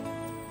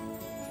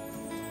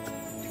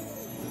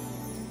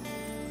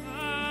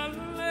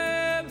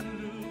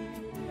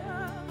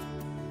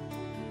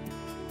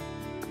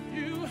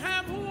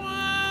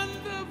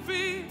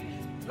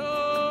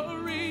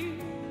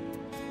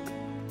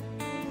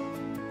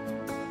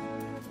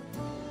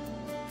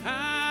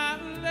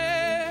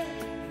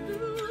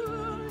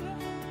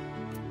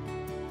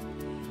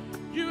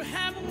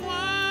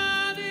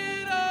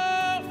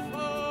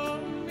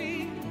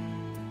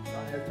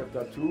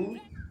2,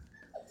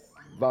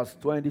 verse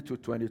 20 to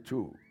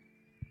 22.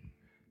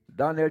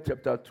 Daniel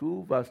chapter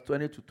 2, verse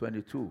 20 to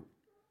 22.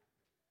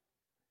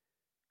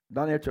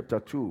 Daniel chapter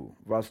 2,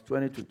 verse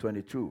 20 to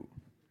 22.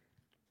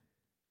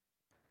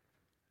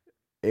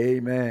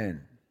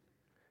 Amen.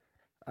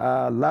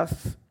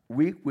 Last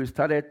week we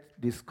started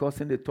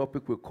discussing the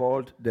topic we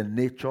called the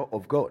nature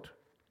of God.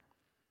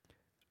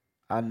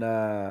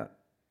 And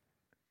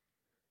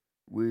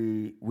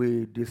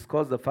we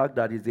discussed the fact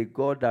that it's a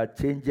God that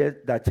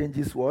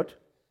changes what?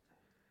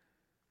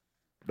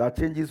 That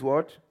changes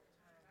what?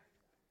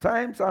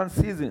 Times and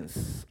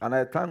seasons. And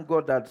I thank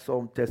God that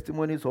some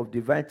testimonies of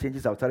divine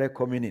changes have started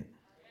coming in.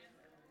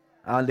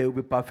 And they will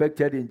be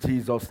perfected in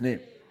Jesus' name.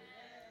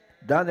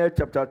 Daniel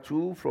chapter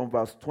 2 from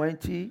verse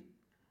 20.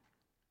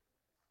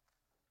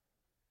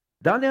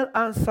 Daniel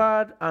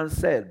answered and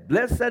said,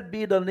 "Blessed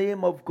be the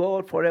name of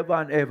God forever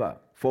and ever,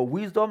 for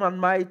wisdom and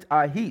might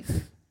are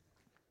his."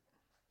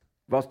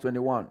 Verse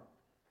 21.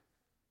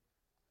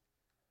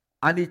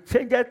 And he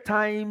changed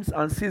times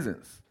and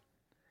seasons.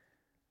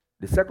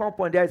 The second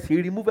point there is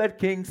he removed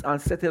kings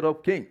and set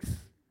up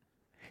kings.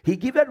 He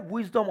giveth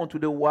wisdom unto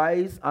the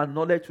wise and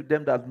knowledge to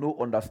them that know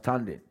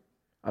understanding.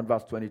 And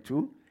verse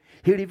 22.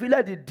 He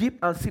revealed the deep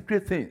and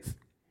secret things.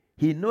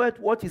 He knoweth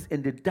what is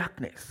in the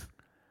darkness,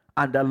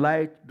 and the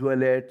light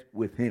dwelleth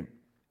with him.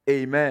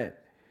 Amen.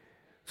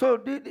 So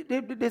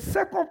the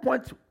second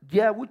point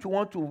there which we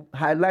want to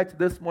highlight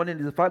this morning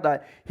is the fact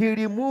that he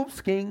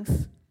removes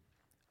kings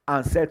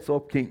and sets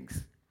up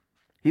kings.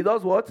 He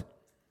does what?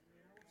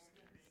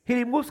 He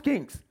removes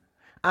kings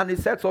and he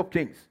sets up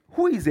kings.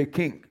 Who is a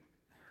king?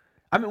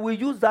 I mean, we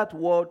use that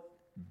word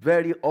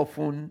very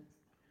often.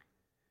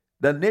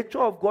 The nature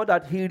of God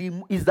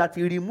is that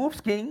he removes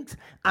kings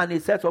and he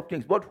sets up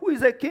kings. But who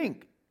is a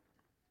king?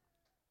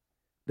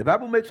 The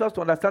Bible makes us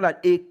to understand that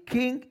a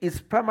king is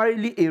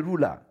primarily a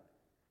ruler.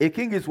 A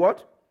king is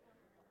what?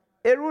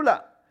 A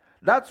ruler.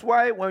 That's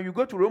why when you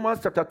go to Romans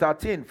chapter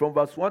 13 from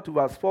verse 1 to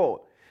verse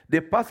 4,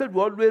 the passage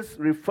will always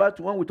refer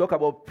to when we talk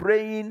about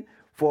praying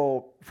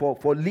for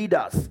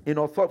leaders,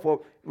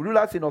 for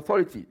rulers in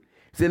authority.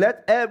 Say,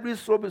 let every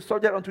soul be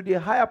subject unto the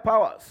higher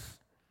powers.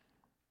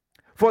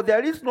 For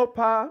there is no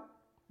power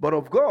but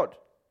of God.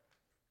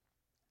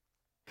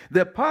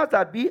 The powers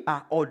that be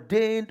are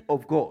ordained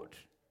of God.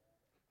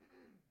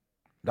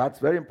 That's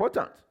very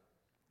important.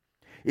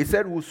 He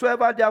said,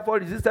 whosoever therefore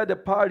resisted the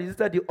power,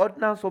 resisted the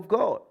ordinance of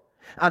God.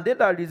 And they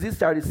that resist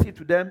shall receive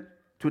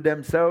to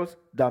themselves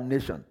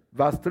damnation.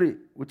 Verse 3,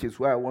 which is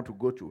where I want to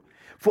go to.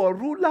 For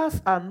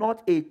rulers are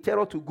not a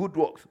terror to good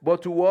works,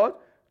 but to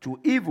what? To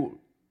evil.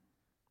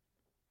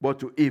 But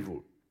to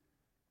evil.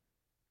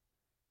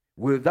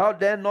 Wilt thou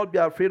then not be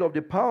afraid of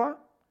the power?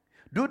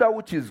 Do that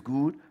which is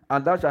good,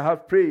 and thou shalt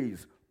have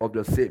praise of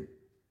the same.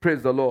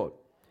 Praise the Lord.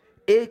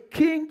 A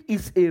king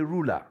is a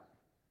ruler.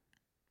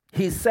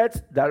 He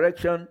sets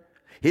direction.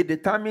 He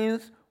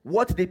determines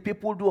what the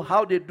people do,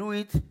 how they do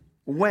it,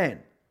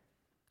 when.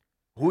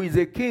 Who is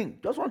a king?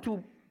 Just want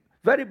to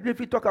very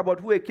briefly talk about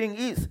who a king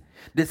is.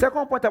 The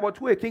second point about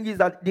who a king is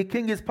that the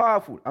king is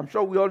powerful. I'm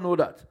sure we all know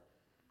that.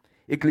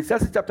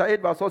 Ecclesiastes chapter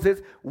 8 verse 4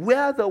 says,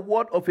 where the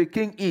word of a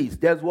king is,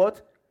 there's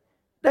what?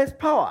 There's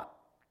power.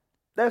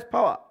 There's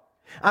power.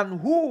 And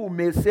who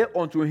may say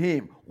unto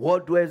him,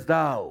 what doest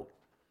thou?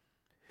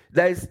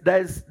 There's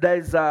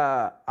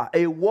a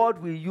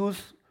word we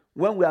use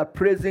when we are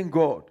praising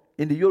God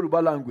in the Yoruba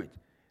language.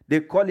 They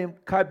call him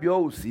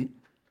Kabiyesi,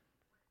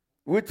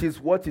 which is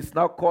what is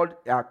now called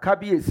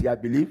Kabiyesi, I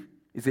believe.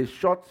 It's a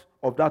short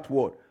of that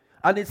word.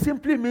 And it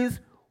simply means,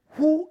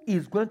 who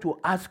is going to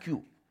ask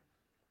you,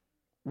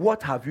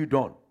 what have you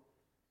done?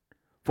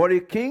 For a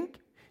king,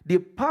 the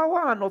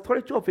power and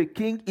authority of a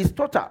king is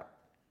total.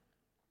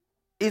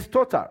 It's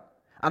total.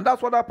 And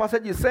that's what that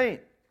passage is saying.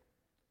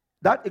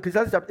 That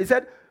Ecclesiastes chapter, it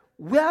said,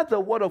 where the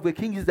word of a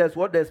king is, there's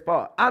what? There's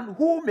power. And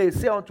who may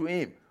say unto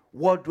him,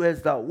 what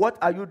doest thou? What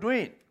are you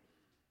doing?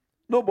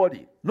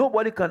 Nobody.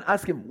 Nobody can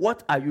ask him,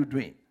 what are you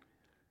doing?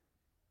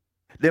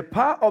 The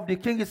power of the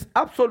king is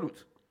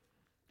absolute.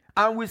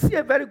 And we see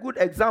a very good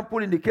example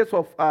in the case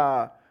of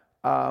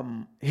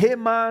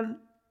Haman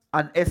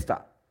and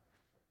Esther.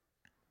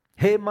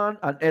 Haman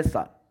and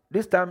Esther.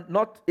 This time,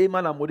 not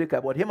Haman and Mordecai,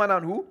 but Haman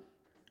and who?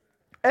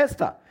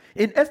 Esther.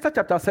 In Esther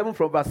chapter 7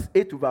 from verse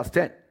 8 to verse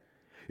 10.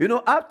 You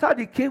know, after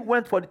the king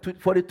went for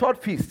the third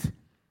feast,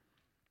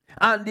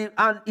 and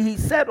he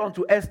said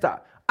unto Esther,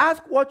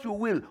 ask what you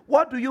will.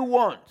 What do you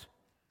want?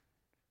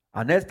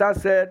 And Esther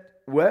said,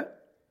 well,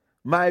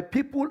 my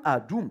people are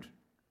doomed.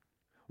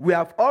 We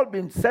have all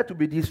been said to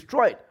be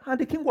destroyed. And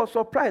the king was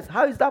surprised.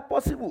 How is that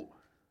possible?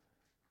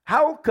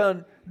 How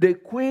can the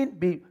queen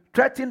be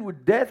threatened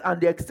with death and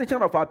the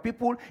extinction of our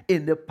people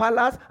in the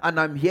palace, and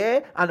I'm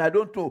here and I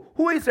don't know?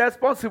 Who is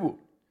responsible?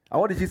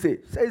 And what did she say?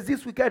 She says,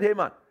 this wicked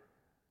Haman.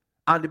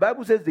 And the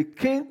Bible says the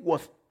king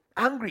was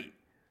angry.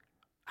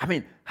 I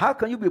mean, how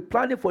can you be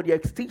planning for the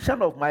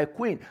extinction of my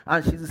queen,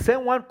 and she's the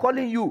same one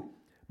calling you,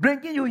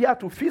 bringing you here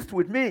to feast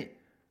with me?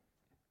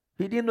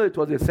 He didn't know it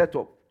was a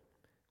setup.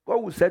 God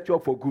will set you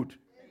up for good.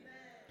 Amen.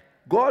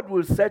 God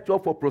will set you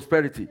up for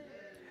prosperity. Amen.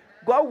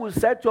 God will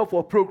set you up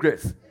for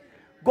progress.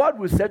 God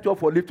will set you up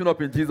for lifting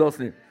up in Jesus'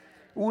 name.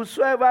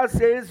 Whosoever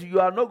says you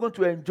are not going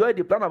to enjoy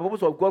the plan and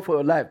purpose of God for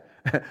your life,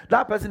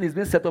 that person is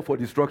being set up for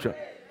destruction.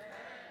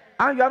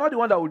 And you are not the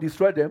one that will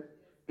destroy them.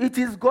 It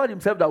is God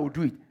himself that will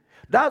do it.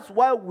 That's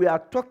why we are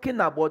talking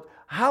about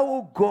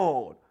how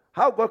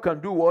God can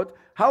do what?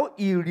 How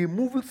he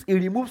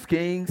removes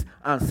kings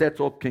and sets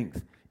up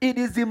kings. It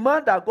is the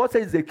man that God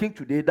says is a king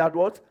today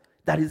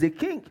that is a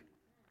king.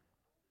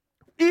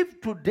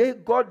 If today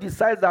God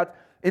decides that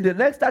in the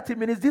next 30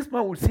 minutes this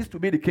man will cease to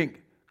be the king,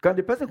 can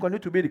the person continue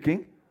to be the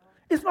king?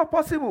 It's not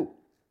possible.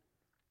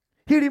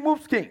 He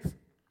removes kings.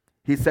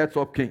 He sets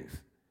up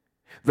kings.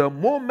 The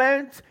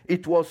moment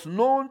it was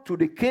known to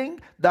the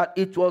king that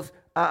it was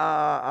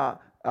Haman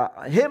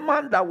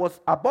that was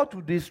about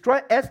to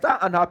destroy Esther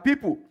and her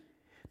people,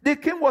 the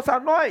king was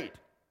annoyed.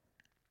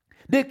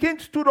 The king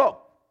stood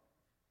up.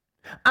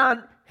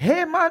 And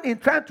Haman, in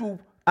trying to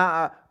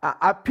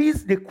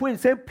appease the queen,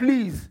 saying,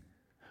 please,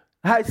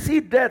 I see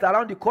death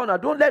around the corner.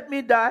 Don't let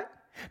me die.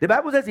 The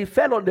Bible says he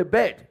fell on the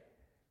bed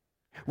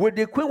with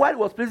the queen while he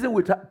was pleading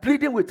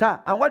with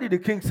her. And what did the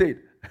king say?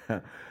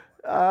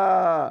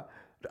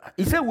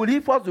 He said, will he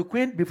force the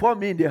queen before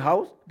me in the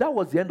house? That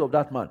was the end of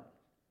that man.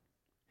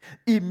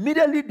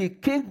 Immediately the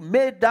king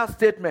made that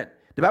statement.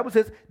 The Bible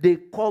says they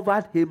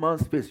covered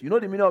Haman's face. You know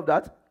the meaning of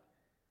that?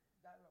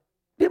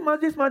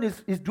 This man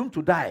is doomed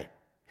to die.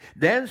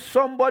 Then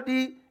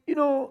somebody,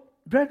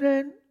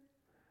 brethren,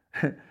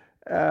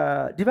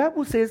 the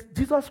Bible says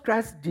Jesus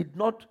Christ did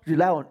not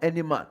rely on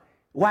any man.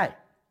 Why?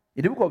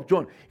 In the book of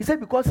John, he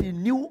said because he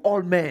knew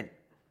all men.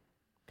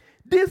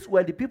 These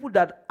were the people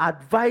that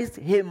advised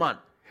Haman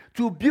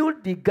to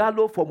build the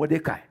gallows for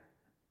Mordecai.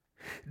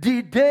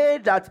 The day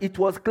that it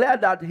was clear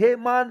that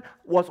Haman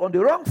was on the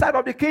wrong side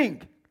of the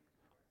king.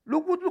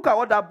 Look at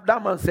what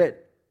that man said.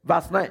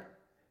 Verse 9.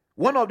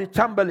 One of the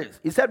chamberlains,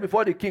 he said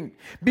before the king,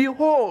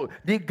 behold,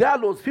 the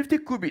gallows 50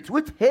 cubits,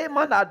 which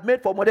Haman had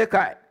made for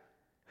Mordecai,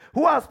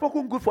 who has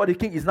spoken good for the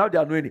king, is now the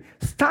anointing,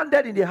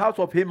 standeth in the house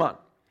of Haman.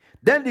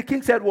 Then the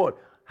king said what?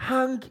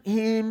 Hang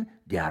him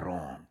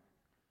thereon.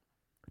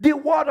 The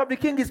word of the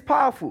king is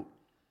powerful.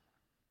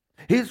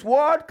 His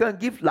word can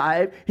give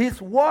life.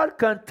 His word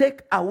can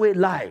take away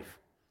life.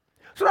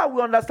 So that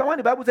we understand when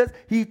the Bible says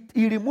he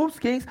removes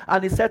kings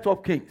and he sets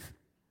up kings.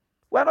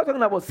 We're not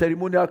talking about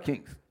ceremonial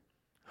kings.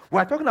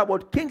 We're talking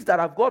about kings that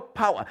have got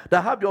power,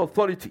 that have the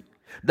authority.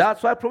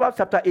 That's why Proverbs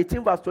chapter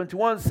 18 verse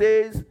 21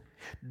 says,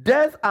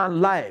 death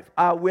and life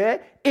are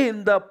where?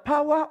 In the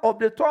power of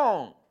the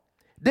tongue.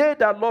 They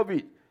that love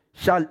it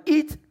shall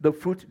eat the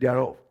fruit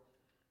thereof.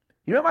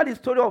 You remember the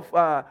story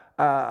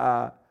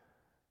of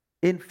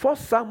in 2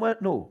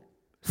 Samuel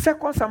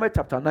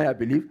chapter 9, I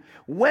believe,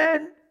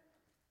 when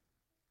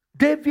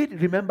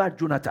David remembered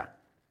Jonathan.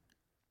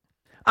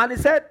 And he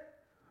said,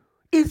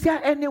 is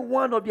there any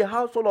one of the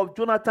household of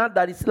Jonathan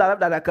that is still alive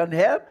that I can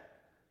help?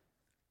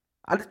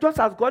 And just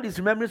as God is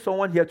remembering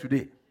someone here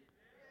today,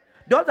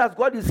 just as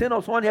God is saying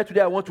of someone here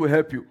today, I want to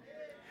help you.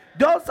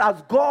 Just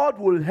as God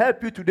will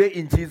help you today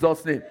in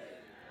Jesus' name.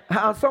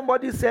 And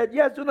somebody said,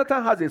 yes,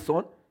 Jonathan has a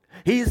son.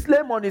 He is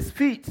lame on his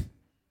feet.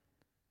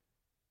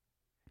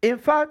 In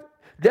fact,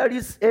 there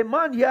is a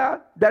man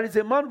here, there is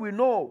a man we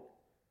know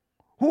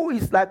who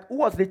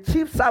was the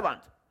chief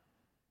servant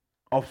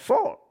of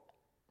Saul.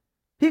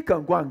 He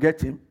can go and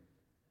get him.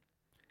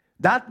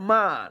 That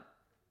man,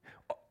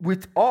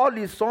 with all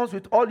his sons,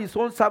 with all his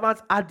own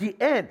servants, at the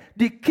end,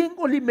 the king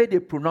only made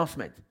a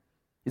pronouncement.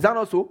 Is that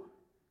not so?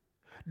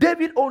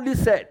 David only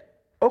said,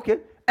 okay,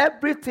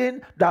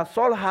 everything that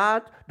Saul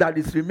had that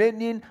is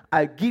remaining,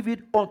 I give it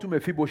unto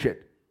Mephibosheth.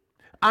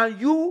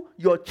 And you,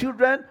 your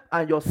children,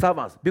 and your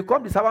servants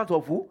become the servants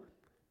of who?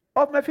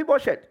 Of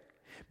Mephibosheth.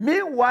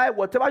 Meanwhile,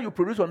 whatever you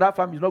produce on that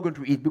farm is not going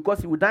to eat because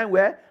he will dine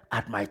where?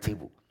 At my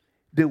table.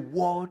 The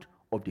word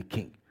of the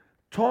king.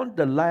 Turn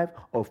the life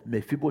of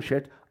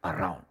Mephibosheth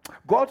around.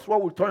 God's word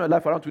will turn your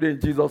life around today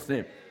in Jesus'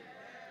 name.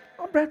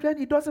 Oh,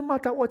 brethren, it doesn't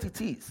matter what it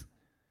is.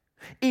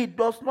 It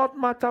does not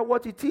matter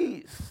what it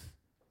is.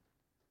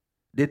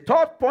 The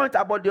third point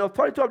about the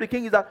authority of the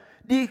king is that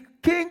the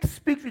king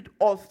speaks with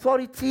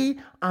authority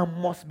and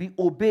must be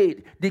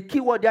obeyed. The key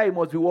word there, he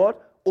must be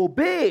what?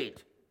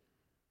 Obeyed.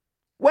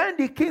 When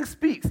the king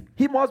speaks,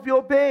 he must be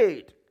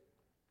obeyed.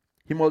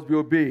 He must be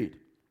obeyed.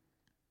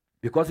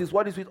 Because his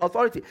word is with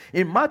authority.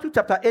 In Matthew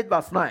chapter 8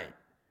 verse 9,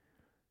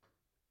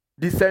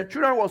 the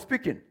centurion was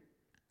speaking.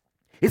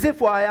 He said,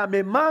 for I am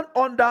a man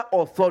under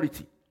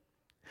authority,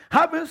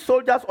 having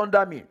soldiers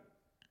under me.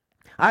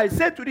 I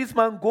said to this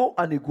man, go,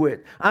 and he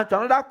goeth. And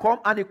to another, come,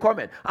 and he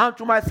cometh. And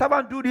to my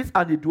servant, do this,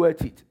 and he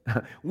doeth it.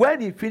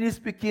 When he finished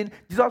speaking,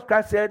 Jesus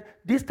Christ said,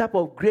 this type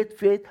of great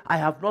faith I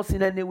have not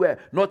seen anywhere,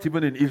 not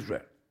even in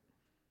Israel.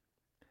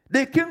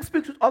 The king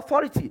speaks with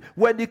authority.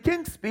 When the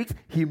king speaks,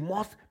 he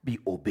must be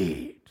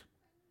obeyed.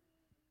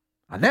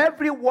 And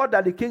every word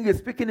that the king is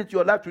speaking into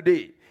your life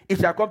today, it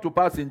shall come to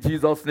pass in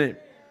Jesus' name.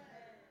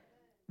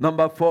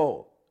 Number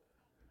 4.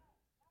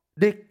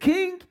 The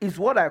king is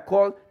what I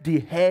call the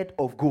head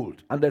of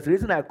gold. And there's a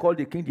reason I call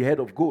the king the head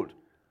of gold.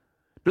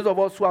 Those of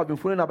us who have been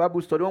following a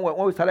Bible study, when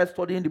we started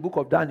studying the book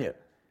of Daniel,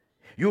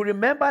 you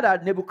remember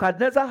that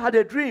Nebuchadnezzar had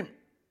a dream.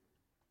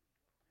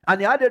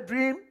 And he had a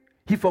dream,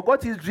 he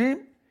forgot his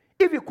dream.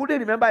 If he couldn't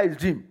remember his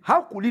dream,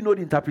 how could he know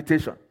the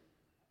interpretation?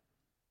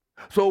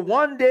 So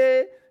one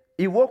day,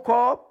 he woke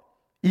up,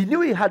 he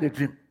knew he had a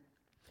dream.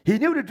 He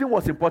knew the dream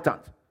was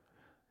important.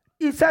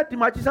 He said the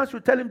magicians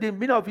should tell him the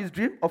meaning of his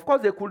dream. Of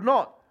course, they could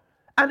not.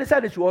 And he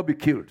said they should all be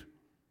killed.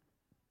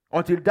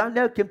 Until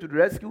Daniel came to the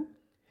rescue,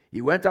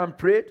 he went and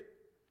prayed.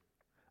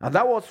 And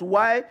that was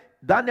why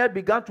Daniel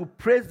began to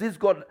praise this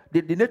God,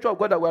 the nature of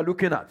God that we're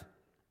looking at.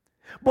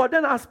 But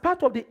then as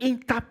part of the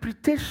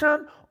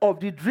interpretation of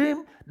the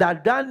dream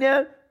that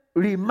Daniel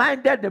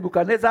reminded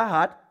Nebuchadnezzar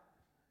had,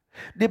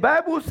 the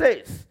Bible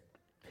says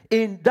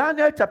in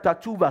Daniel chapter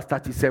 2 verse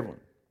 37,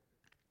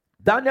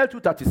 Daniel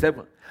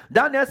 2:37,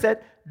 Daniel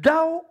said,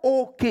 "Thou,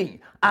 O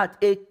king, art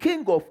a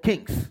king of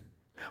kings.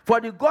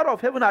 For the God of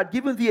heaven hath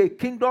given thee a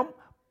kingdom,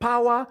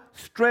 power,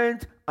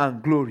 strength,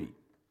 and glory.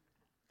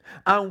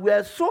 And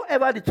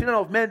wheresoever the children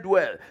of men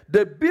dwell,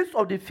 the beasts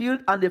of the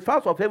field and the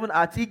fowls of heaven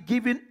hath he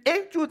given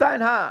into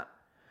thine hand,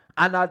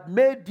 and hath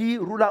made thee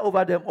ruler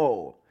over them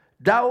all.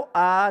 Thou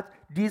art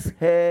this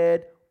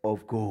head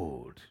of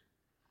gold."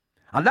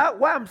 And that's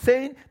why I'm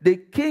saying the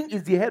king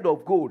is the head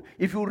of gold.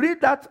 If you read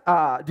that,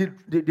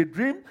 the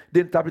dream,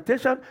 the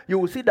interpretation, you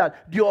will see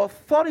that the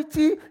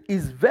authority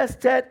is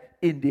vested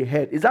in the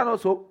head. Is that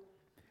not so?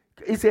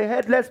 Is a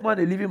headless man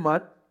a living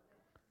man?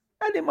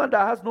 Any man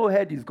that has no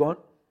head is gone.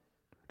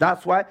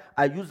 That's why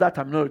I use that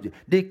terminology.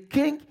 The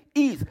king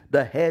is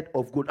the head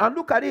of gold. And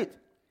look at it.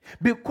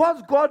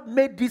 Because God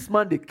made this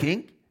man the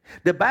king,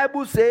 the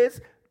Bible says,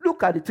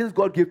 look at the things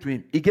God gave to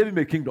him. He gave him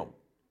a kingdom.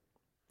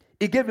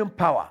 He gave him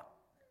power.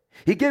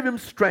 He gave him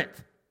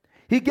strength.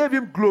 He gave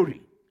him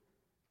glory.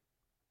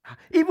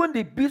 Even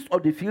the beasts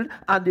of the field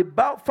and the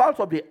fowls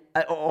of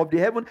the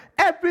heaven,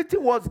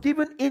 everything was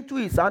given into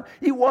his hand.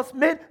 He was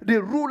made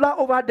the ruler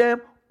over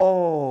them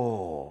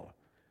all.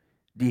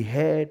 The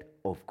head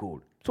of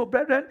gold. So,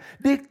 brethren,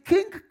 the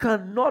king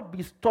cannot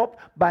be stopped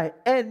by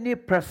any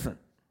person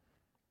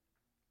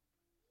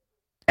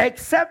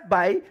except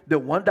by the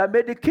one that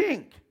made the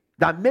king,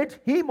 that made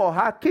him or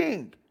her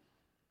king.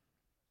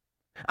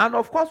 And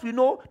of course, we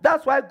know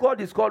that's why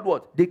God is called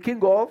what? The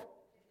King of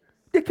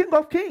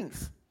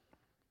Kings.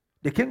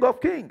 The King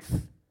of Kings.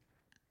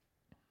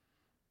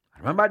 I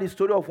remember the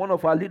story of one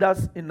of our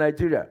leaders in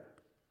Nigeria.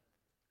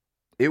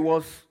 He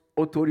was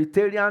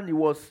authoritarian, he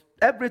was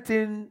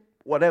everything,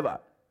 whatever.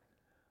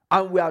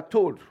 And we are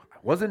told, I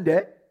wasn't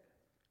there,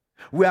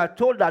 we are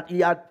told that he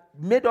had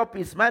made up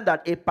his mind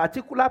that a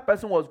particular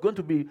person was going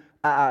to be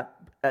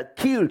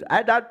killed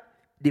either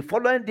the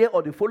following day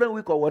or the following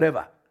week or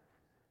whatever.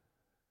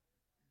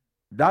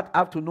 That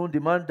afternoon, the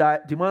man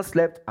died, the man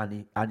slept, and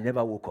he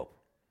never woke up.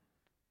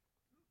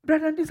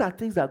 Brethren, these are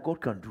things that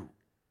God can do.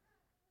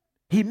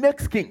 He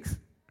makes kings,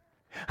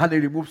 and he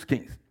removes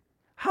kings.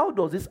 How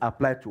does this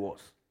apply to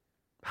us?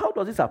 How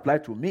does this apply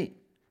to me?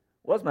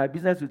 What's my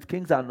business with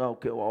kings and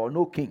or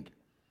no king?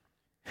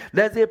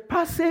 There's a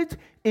passage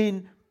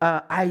in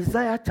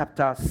Isaiah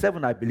chapter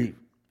 7, I believe.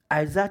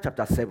 Isaiah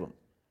chapter 7.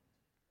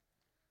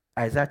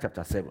 Isaiah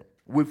chapter 7.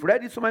 We've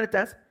read it so many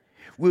times.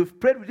 We've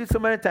prayed with it so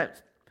many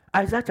times.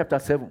 Isaiah chapter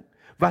 7,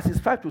 verses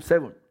 5 to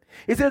 7.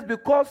 It says,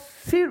 "Because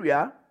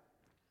Syria,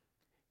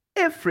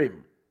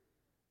 Ephraim,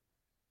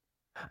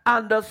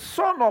 and the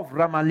son of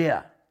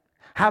Ramaliah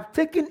have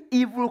taken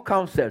evil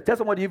counsel." Tell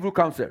somebody evil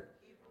counsel.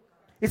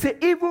 It's an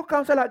evil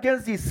counsel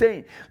against thee,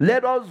 saying,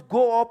 "Let us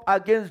go up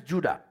against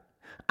Judah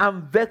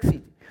and vex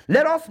it.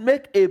 Let us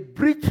make a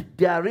breach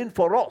therein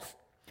for us,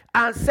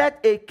 and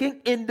set a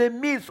king in the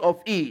midst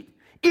of it,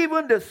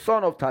 even the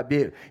son of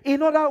Tabir."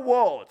 In other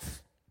words,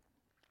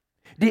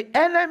 the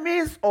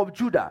enemies of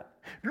Judah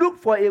looked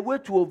for a way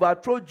to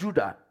overthrow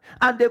Judah,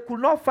 and they could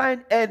not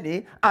find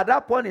any at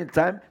that point in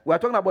time. We are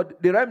talking about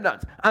the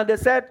remnants. And they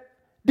said,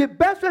 the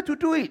best way to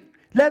do it,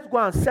 let's go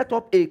and set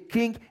up a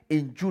king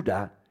in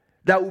Judah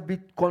that will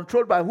be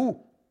controlled by who?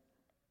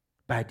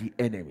 By the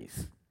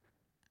enemies.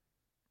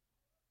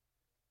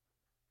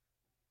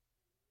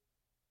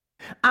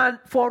 And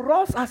for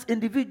us as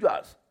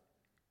individuals,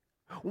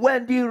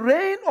 when the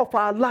reign of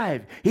our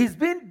life is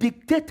being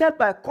dictated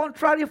by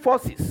contrary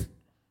forces,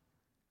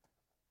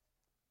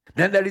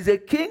 then there is a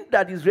king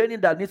that is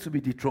reigning that needs to be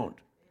dethroned.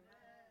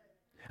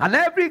 And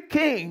every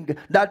king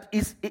that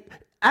is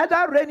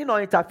either reigning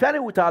or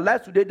interfering with our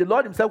lives today, the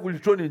Lord himself will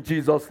dethrone in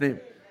Jesus' name.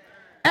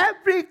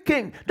 Every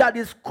king that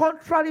is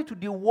contrary to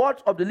the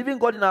words of the living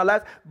God in our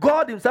lives,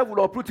 God himself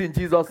will uproot in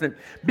Jesus' name.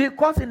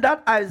 Because in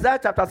that Isaiah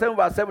chapter 7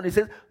 verse 7, it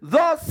says,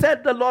 "Thus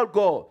said the Lord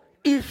God,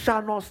 it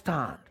shall not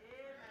stand,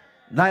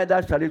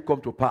 neither shall it come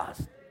to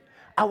pass."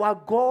 Our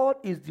God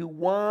is the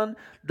one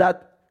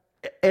that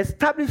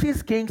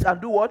establishes kings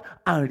and do what?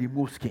 And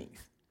removes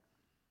kings.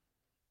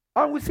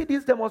 And we see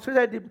this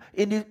demonstrated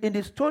in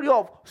the story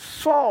of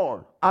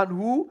Saul and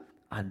who?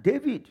 And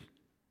David.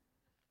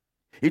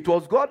 It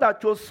was God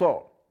that chose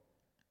Saul.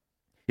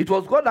 It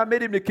was God that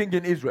made him the king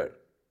in Israel.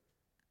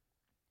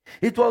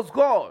 It was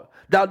God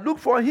that looked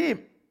for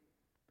him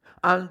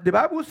And the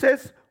Bible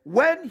says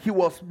when he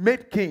was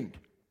made king,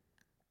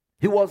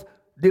 he was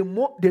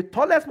the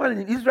tallest man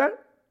in Israel,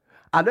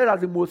 and then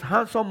as the most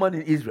handsome man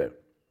in Israel.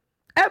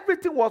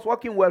 Everything was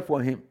working well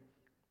for him.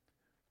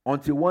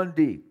 Until one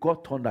day,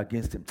 God turned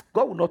against him.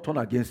 God will not turn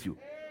against you.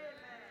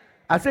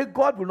 I say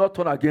God will not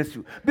turn against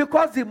you.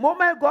 Because the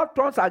moment God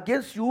turns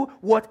against you,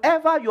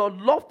 whatever your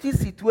lofty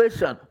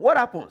situation, what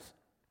happens?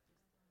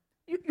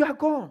 You are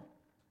gone.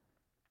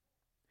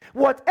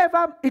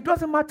 Whatever, it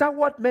doesn't matter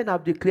what men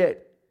have declared.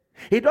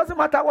 It doesn't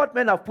matter what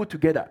men have put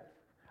together.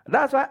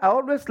 That's why I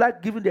always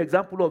like giving the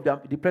example of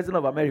the President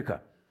of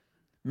America.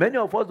 Many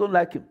of us don't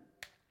like him.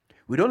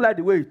 We don't like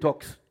the way he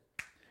talks.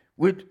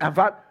 In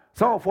fact,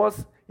 some of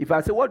us, if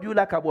I say, what do you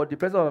like about the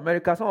President of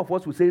America? Some of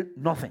us will say,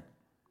 nothing.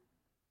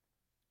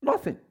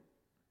 Nothing.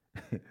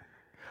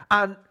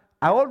 And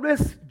I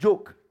always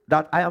joke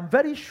that I am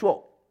very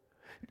sure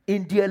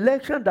in the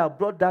election that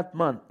brought that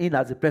man in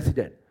as a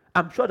president,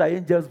 I'm sure the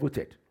angels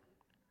voted.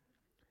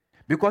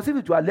 Because if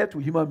it were left to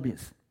human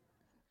beings,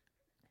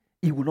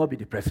 he will not be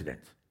the president.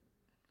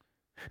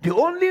 The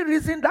only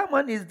reason that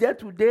man is there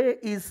today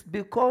is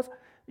because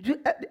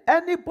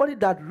anybody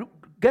that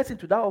gets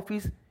into that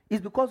office is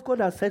because God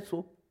has said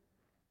so.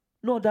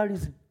 No other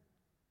reason.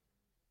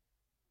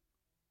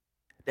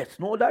 There's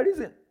no other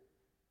reason.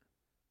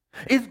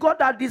 It's God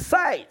that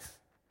decides.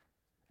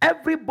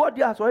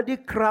 Everybody has already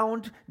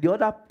crowned the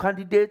other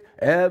candidate.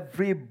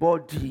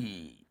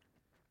 Everybody.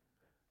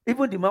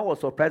 Even the man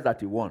was surprised that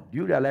he won. Do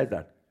you realize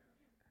that?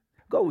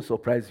 God will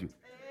surprise you.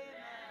 Amen.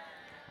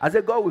 I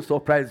said God will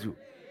surprise you.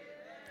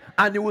 Amen.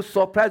 And he will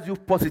surprise you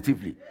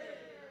positively. Amen.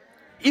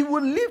 He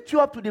will lift you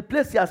up to the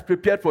place he has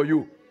prepared for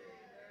you.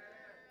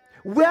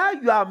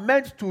 Where you are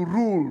meant to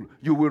rule,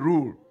 you will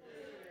rule.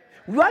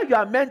 Where you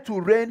are meant to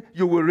reign,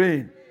 you will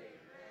reign.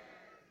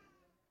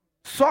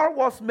 Saul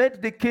was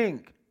made the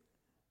king.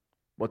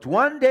 But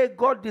one day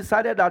God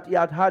decided that he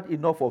had had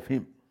enough of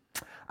him.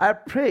 I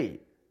pray.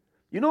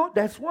 You know,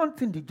 there's one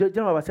thing the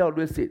General Overseer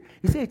always said.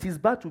 He said it is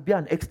bad to be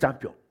an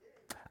ex-champion.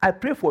 I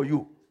pray for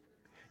you.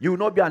 You will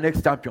not be an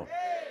ex-champion.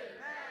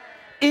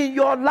 In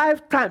your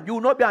lifetime, you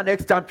will not be an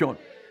ex-champion.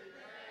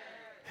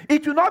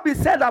 It will not be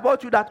said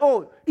about you that,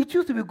 oh, it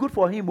used to be good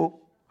for him, oh,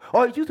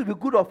 or it used to be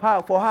good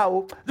for her.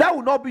 Oh. That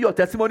will not be your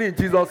testimony in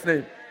Jesus'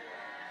 name.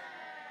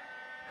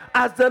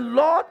 As the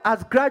Lord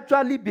has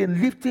gradually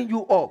been lifting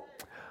you up,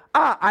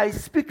 I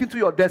speak into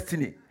your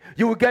destiny.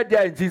 You will get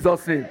there in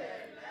Jesus' name.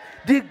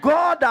 The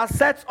God that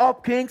sets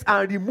up kings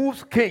and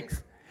removes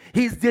kings,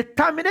 his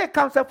determinate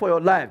counsel for your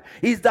life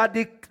is that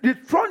the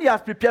throne he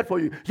has prepared for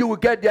you, you will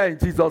get there in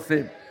Jesus'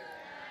 name.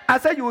 I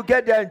said you will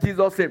get there in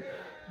Jesus' name.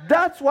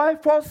 That's why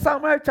 1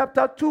 Samuel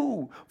chapter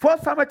 2,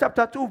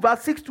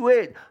 verse 6 to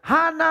 8,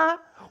 Hannah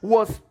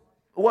was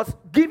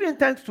giving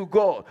thanks to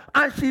God,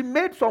 and she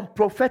made some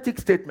prophetic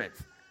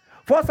statements.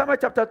 1 Samuel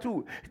chapter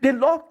 2, the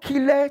Lord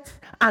killeth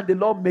and the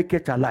Lord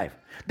maketh alive.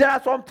 There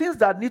are some things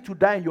that need to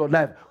die in your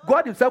life.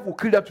 God himself will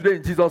kill them today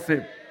in Jesus'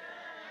 name.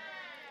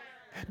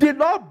 The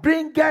Lord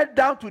bringeth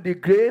down to the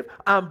grave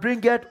and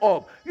bringeth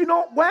up. You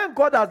know, when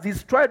God has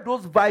destroyed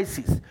those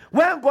vices,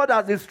 when God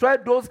has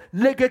destroyed those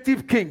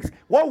negative kings,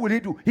 what will he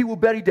do? He will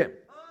bury them.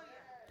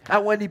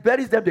 And when he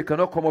buries them, they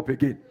cannot come up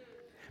again.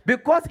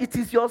 Because it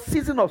is your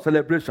season of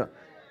celebration.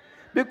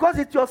 Because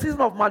it's your season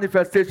of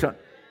manifestation.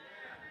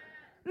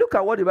 Look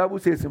at what the Bible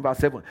says in verse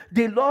 7.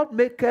 The Lord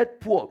maketh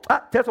poor.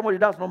 Tell somebody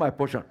that's not my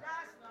portion.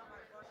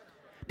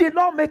 The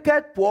Lord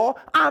maketh poor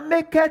and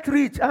maketh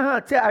rich.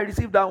 Say, I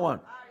received that one.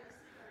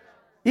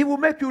 He will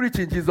make you rich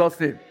in Jesus'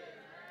 name.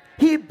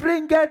 He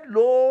bringeth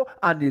low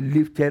and he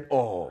lifted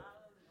up.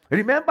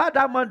 Remember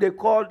that man they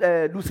called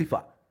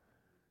Lucifer?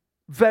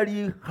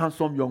 Very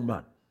handsome young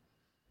man.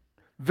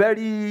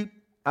 Very,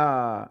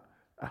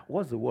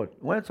 what's the word?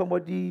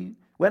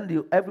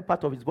 When every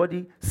part of his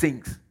body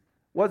sings.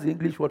 What's the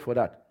English word for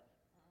that?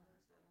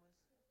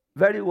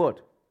 Very what?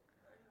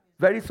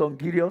 Very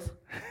songirious.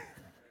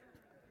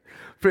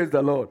 Praise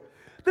the Lord.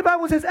 The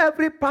Bible says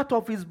every part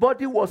of his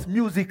body was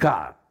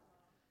musical.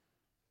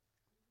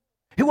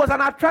 He was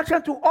an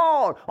attraction to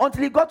all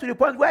until he got to the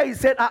point where he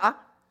said,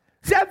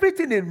 see,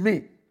 everything in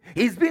me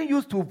is being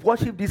used to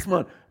worship this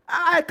man.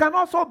 I can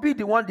also be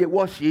the one they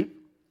worship.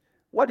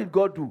 What did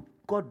God do?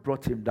 God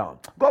brought him down.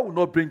 God will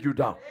not bring you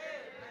down.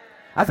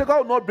 I said, God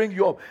will not bring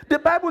you up. The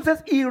Bible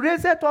says, he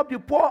raised up the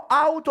poor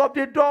out of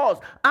the doors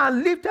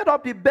and lifted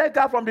up the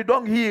beggar from the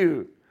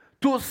dunghill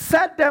to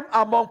set them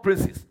among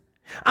princes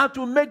and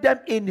to make them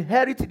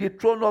inherit the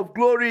throne of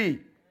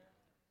glory.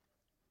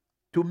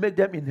 To make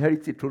them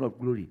inherit the throne of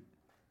glory.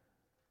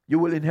 You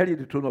will inherit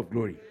the throne of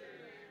glory.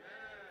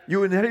 You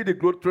will inherit the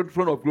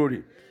throne of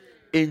glory.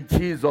 In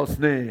Jesus'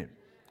 name.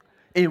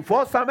 In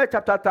 1 Samuel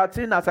chapter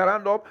 13, as I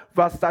round up,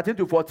 verse 13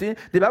 to 14,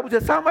 the Bible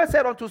says, Samuel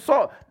said unto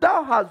Saul,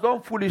 thou hast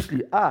done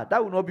foolishly.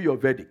 That will not be your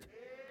verdict.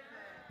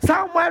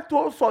 Samuel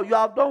told Saul, you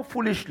have done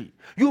foolishly.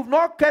 You've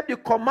not kept the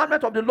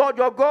commandment of the Lord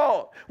your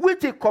God,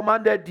 which he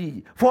commanded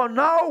thee. For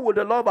now will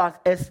the Lord has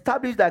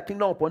established thy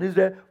kingdom upon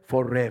Israel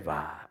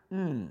forever.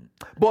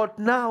 But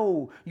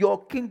now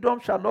your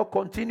kingdom shall not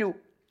continue.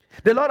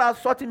 The Lord has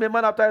sought him a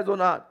man after his own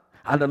heart.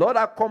 And the Lord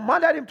has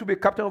commanded him to be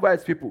captain over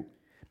his people.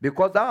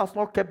 Because thou hast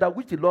not kept that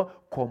which the Lord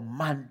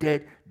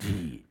commanded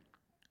thee.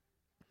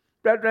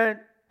 Brethren,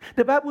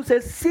 the Bible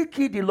says, seek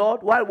ye the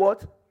Lord while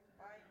what?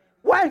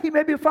 While he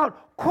may be found.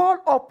 Call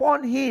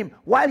upon him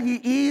while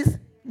he is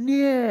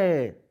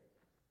near.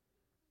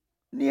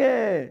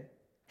 Near.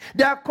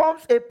 There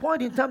comes a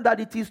point in time that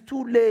it is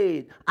too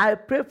late. I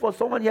pray for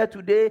someone here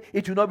today,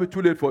 it will not be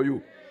too late for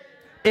you.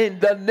 In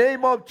the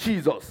name of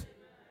Jesus.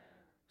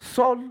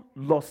 Saul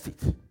lost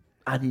it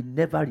and he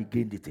never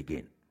regained it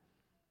again.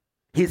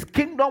 His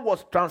kingdom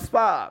was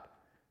transferred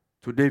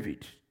to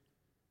David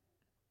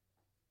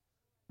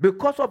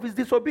because of his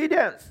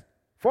disobedience.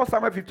 1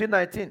 Samuel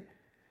 15:19.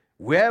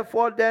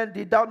 Wherefore then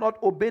did thou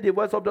not obey the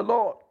voice of the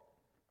Lord?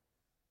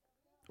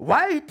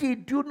 Why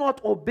did you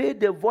not obey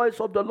the voice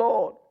of the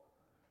Lord?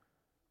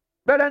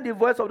 Brethren, the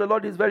voice of the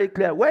Lord is very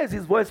clear. Where is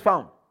his voice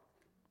found?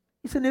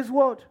 It's in his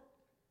word.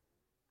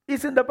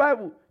 It's in the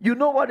Bible. You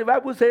know what the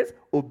Bible says?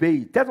 Obey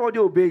it. That's why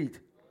you obey it.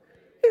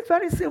 It's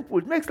very simple.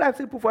 It makes life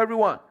simple for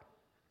everyone.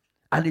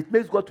 And it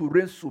makes God to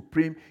reign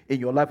supreme in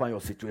your life and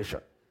your situation.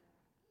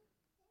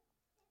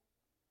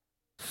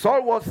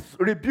 Saul was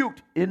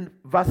rebuked in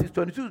verses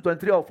 22 to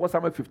 23 of 1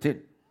 Samuel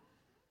 15.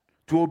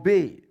 To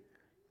obey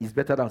is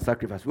better than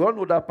sacrifice. We all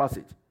know that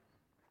passage.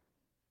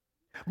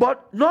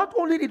 But not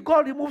only did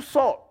God remove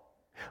Saul,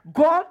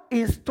 God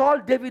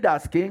installed David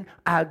as king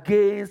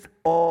against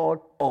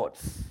all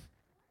odds.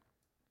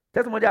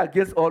 Tell somebody,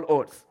 against all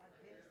odds.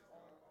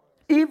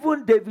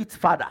 Even David's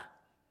father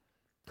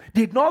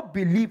did not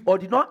believe or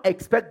did not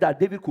expect that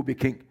David could be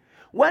king.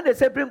 When they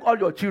said, bring all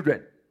your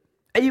children,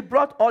 and he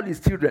brought all his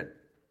children.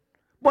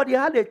 But he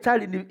had a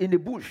child in the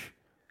bush.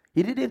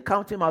 He didn't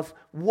count him as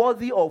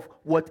worthy of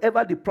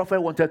whatever the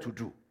prophet wanted to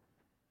do.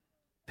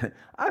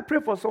 I pray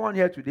for someone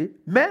here today.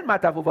 Men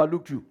might have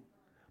overlooked you,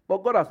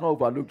 but God has not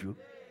overlooked you.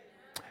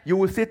 You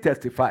will still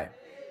testify.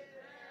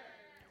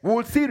 We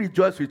will still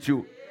rejoice with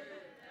you.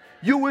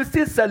 You will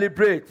still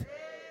celebrate.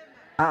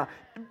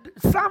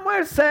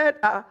 Samuel said,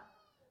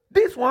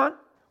 this one,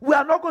 we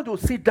are not going to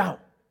sit down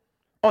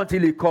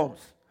until he comes.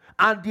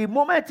 And the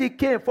moment he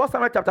came, 1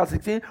 Samuel chapter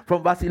 16,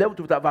 from verse 11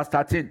 to verse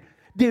 13,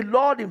 the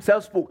Lord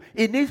himself spoke.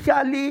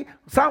 Initially,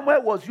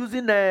 Samuel was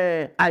using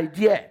an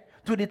idea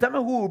to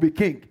determine who will be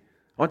king.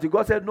 Until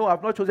God said, no,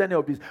 I've not chosen any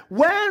of this.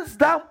 When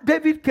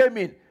David came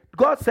in,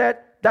 God said,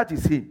 that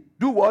is him.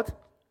 Do what?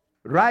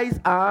 Rise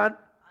and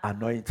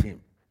anoint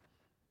him.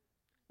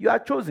 You are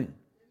chosen.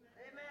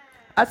 Amen.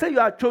 I say you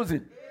are chosen.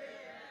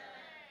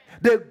 Amen.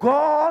 The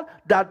God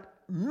that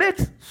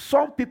makes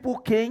some people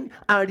king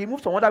and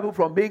removes some other people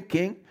from being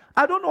king,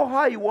 I don't know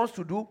how he wants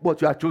to do,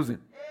 but you are chosen.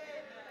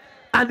 Amen.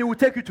 And he will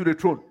take you to the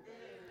throne.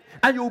 Amen.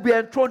 And you will be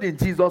enthroned in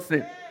Jesus'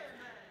 name. Amen.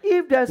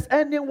 If there's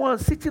anyone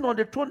sitting on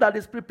the throne that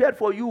is prepared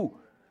for you,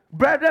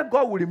 brethren,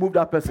 God will remove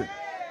that person. Amen.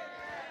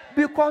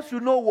 Because you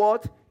know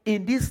what?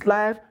 In this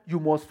life, you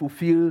must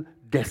fulfill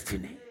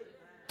destiny.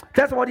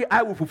 Tell somebody,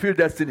 I will fulfill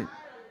destiny.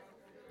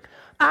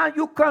 And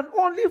you can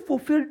only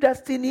fulfill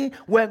destiny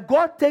when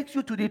God takes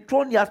you to the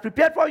throne he has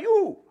prepared for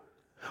you.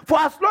 For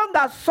as long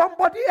as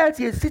somebody else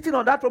is sitting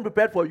on that throne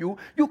prepared for you,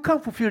 you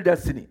can't fulfill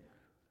destiny.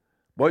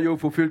 But you will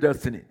fulfill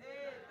destiny. Amen.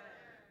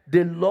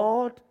 The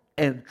Lord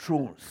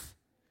enthrones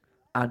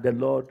and the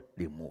Lord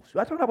removes. We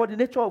are talking about the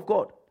nature of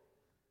God.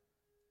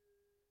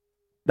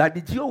 That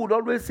the Geo would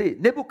always say,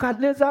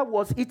 Nebuchadnezzar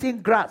was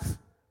eating grass.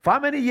 For how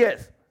many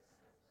years?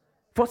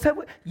 For 7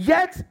 years.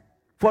 Yet,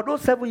 for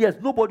those 7 years,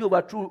 nobody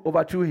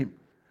overthrew him.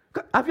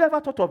 Have you ever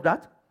thought of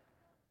that?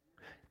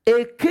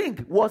 A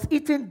king was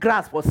eating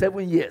grass for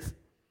 7 years.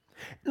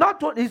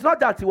 It's not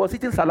that he was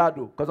eating salad,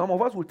 because some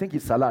of us would think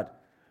it's salad.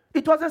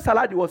 It wasn't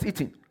salad he was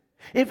eating.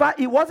 In fact,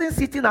 he wasn't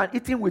sitting and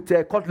eating with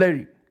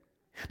cutlery.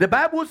 The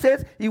Bible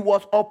says he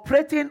was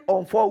operating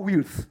on 4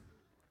 wheels.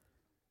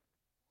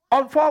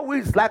 On 4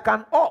 wheels, like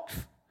an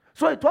ox.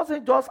 So it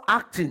wasn't just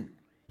acting.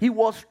 He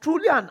was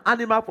truly an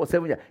animal for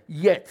 7 years.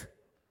 Yet,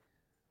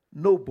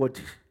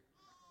 nobody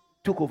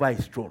took over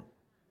his throne.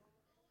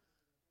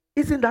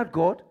 Isn't that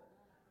God?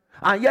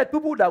 And yet,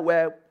 people that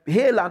were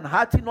hale and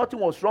hearty, nothing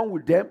was wrong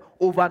with them.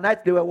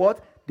 Overnight, they were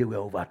what? They were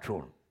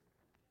overthrown.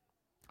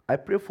 I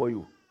pray for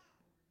you.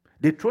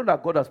 The throne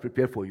that God has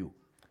prepared for you,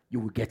 you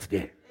will get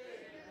there.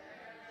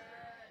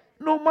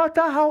 No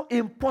matter how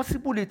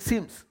impossible it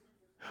seems,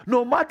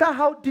 no matter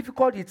how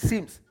difficult it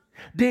seems,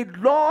 the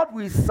Lord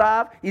we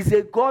serve is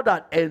a God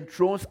that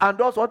enthrones and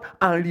does what?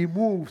 And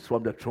removes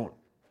from the throne.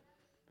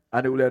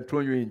 And he will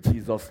enthrone you in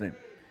Jesus' name.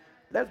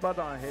 Let's bow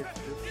down our heads.